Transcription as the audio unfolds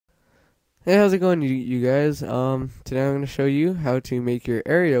Hey, how's it going, you guys? Today I'm going to show you how to make your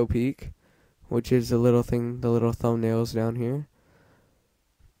aerial peak, which is the little thing, the little thumbnails down here.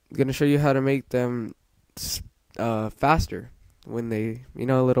 I'm going to show you how to make them faster when they,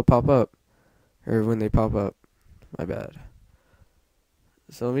 a little pop up, or when they pop up. My bad.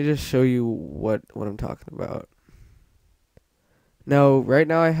 So let me just show you what I'm talking about. Now, right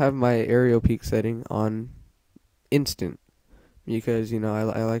now I have my aerial peak setting on instant because I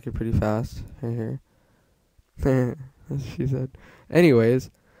like it pretty fast right here. As she said.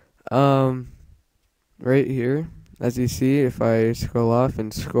 Anyways, um, right here, as you see, if I scroll off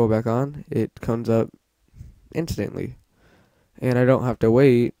and scroll back on, it comes up instantly, and I don't have to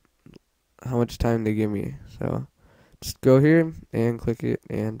wait how much time they give me. So just go here and click it,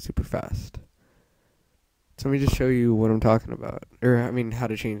 and super fast. So let me just show you what I'm talking about, or I mean how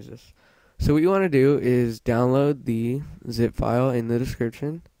to change this. So what you want to do is download the zip file in the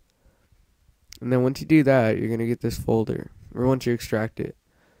description. And then once you do that, you're going to get this folder, or once you extract it.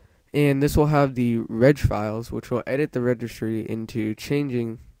 And this will have the reg files, which will edit the registry into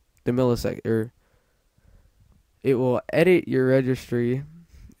changing the millisecond, or it will edit your registry,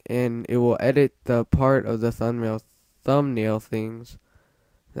 and it will edit the part of the thumbnail things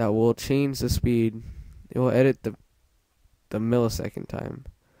that will change the speed. It will edit the millisecond time.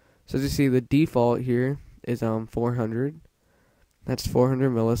 So as you see, the default here is 400. That's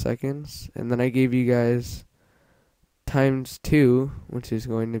 400 milliseconds. And then I gave you guys times 2, which is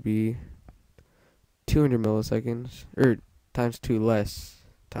going to be 200 milliseconds, or times 2 less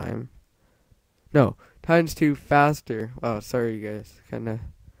time. No, times 2 faster. Wow, sorry you guys, kind of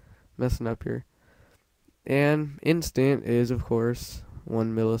messing up here. And instant is, of course,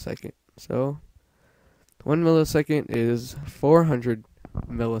 1 millisecond. So 1 millisecond is 400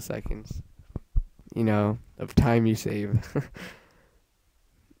 milliseconds, of time you save.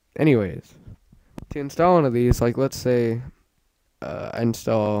 Anyways, to install one of these, like let's say I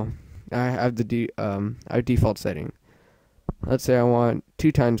have I have default setting. Let's say I want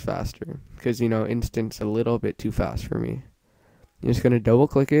 2 times faster, because instant's a little bit too fast for me. You're just gonna double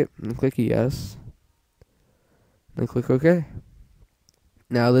click it and click yes, and click OK.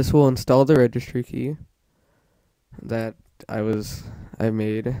 Now this will install the registry key that I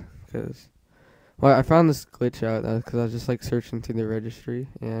made, because I found this glitch out because I was just like searching through the registry,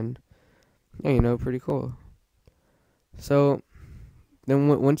 and yeah, pretty cool. So then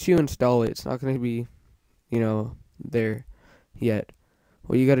once you install it, it's not going to be there yet.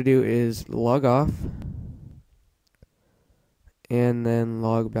 What you got to do is log off and then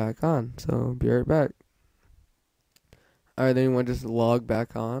log back on. So be right back. Alright, then you want to just log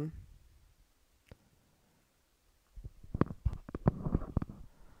back on.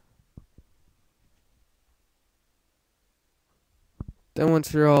 Then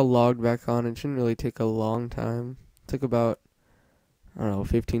once you're all logged back on, it shouldn't really take a long time. It took about, I don't know,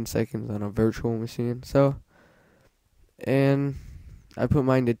 15 seconds on a virtual machine. So, and I put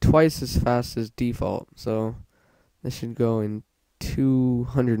mine to twice as fast as default. So this should go in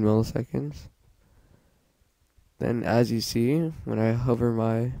 200 milliseconds. Then as you see, when I hover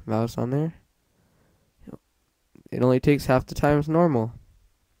my mouse on there, it only takes half the time as normal.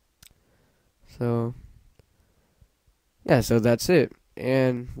 So, yeah, so that's it.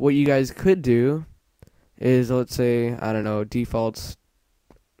 And what you guys could do is, let's say, I don't know, default's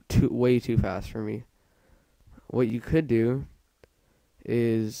way too fast for me. What you could do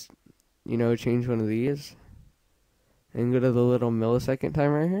is, change one of these and go to the little millisecond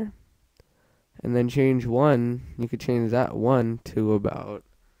time right here. And then change one, you could change that one to about,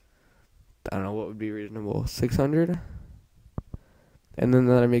 I don't know, what would be reasonable, 600? And then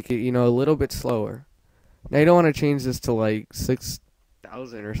that'll make it, a little bit slower. Now you don't want to change this to like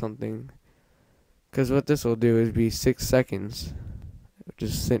 6,000 or something, because what this will do is be 6 seconds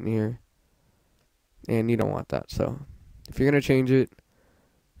just sitting here, and you don't want that. So if you're going to change it,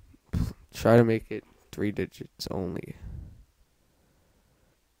 try to make it 3 digits only.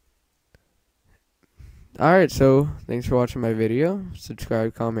 Alright, so thanks for watching my video.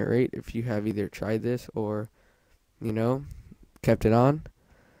 Subscribe, comment, rate if you have either tried this or, kept it on.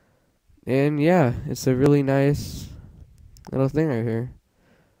 And yeah, it's a really nice little thing right here.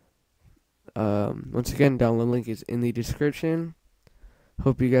 Once again, download link is in the description.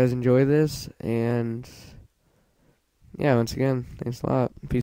 Hope you guys enjoy this, and yeah, once again, thanks a lot. Peace.